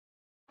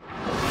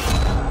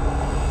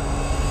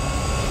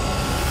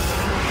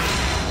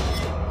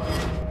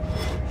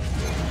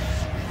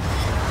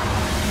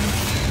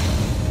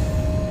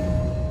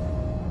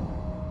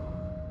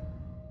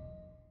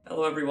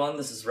Hello everyone,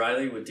 this is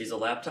Riley with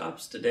Diesel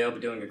Laptops. Today I'll be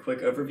doing a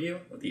quick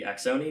overview of the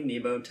AXONE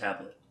Nemo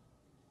tablet.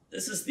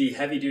 This is the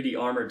heavy-duty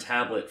armored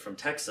tablet from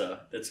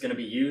TEXA that's going to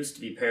be used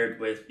to be paired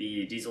with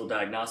the Diesel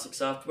Diagnostic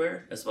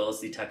software as well as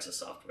the TEXA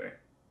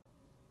software.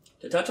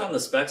 To touch on the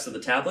specs of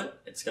the tablet,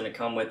 it's going to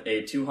come with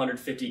a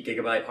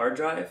 250GB hard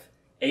drive,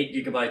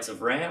 8GB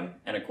of RAM,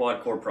 and a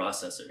quad-core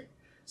processor.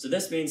 So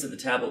this means that the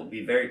tablet will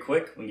be very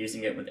quick when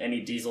using it with any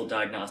Diesel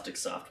Diagnostic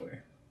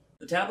software.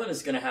 The tablet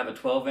is going to have a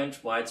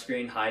 12-inch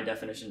widescreen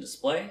high-definition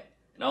display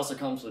and also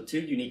comes with two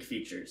unique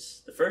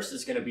features. The first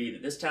is going to be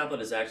that this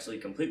tablet is actually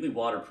completely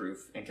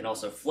waterproof and can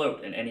also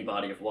float in any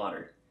body of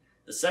water.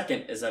 The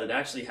second is that it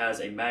actually has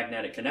a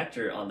magnetic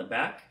connector on the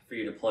back for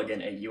you to plug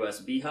in a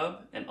USB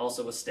hub and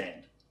also a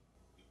stand.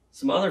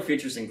 Some other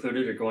features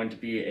included are going to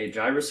be a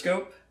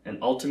gyroscope, an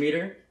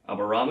altimeter, a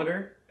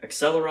barometer,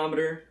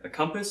 accelerometer, a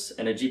compass,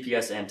 and a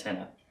GPS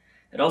antenna.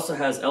 It also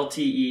has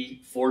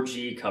LTE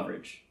 4G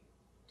coverage.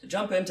 To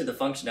jump into the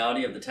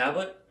functionality of the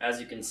tablet, as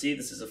you can see,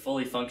 this is a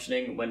fully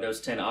functioning Windows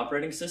 10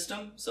 operating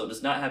system, so it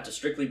does not have to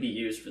strictly be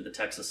used for the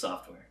TEXA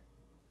software.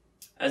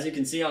 As you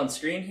can see on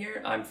screen here,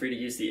 I'm free to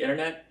use the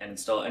internet and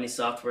install any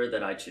software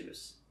that I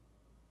choose.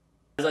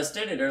 As I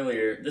stated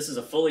earlier, this is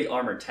a fully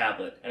armored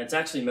tablet, and it's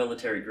actually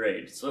military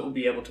grade, so it will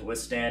be able to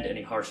withstand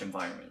any harsh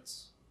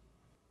environments.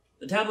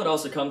 The tablet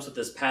also comes with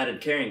this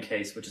padded carrying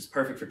case, which is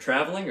perfect for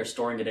traveling or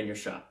storing it in your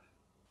shop.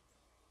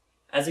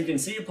 As you can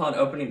see upon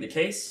opening the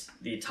case,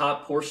 the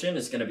top portion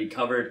is going to be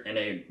covered in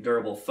a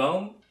durable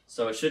foam,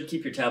 so it should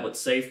keep your tablet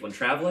safe when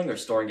traveling or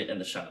storing it in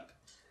the shop.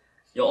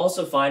 You'll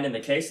also find in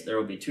the case that there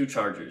will be two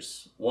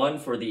chargers, one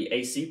for the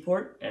AC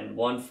port and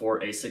one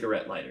for a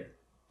cigarette lighter.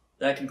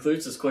 That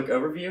concludes this quick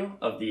overview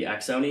of the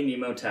AXONE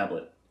Nemo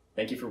tablet.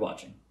 Thank you for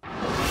watching.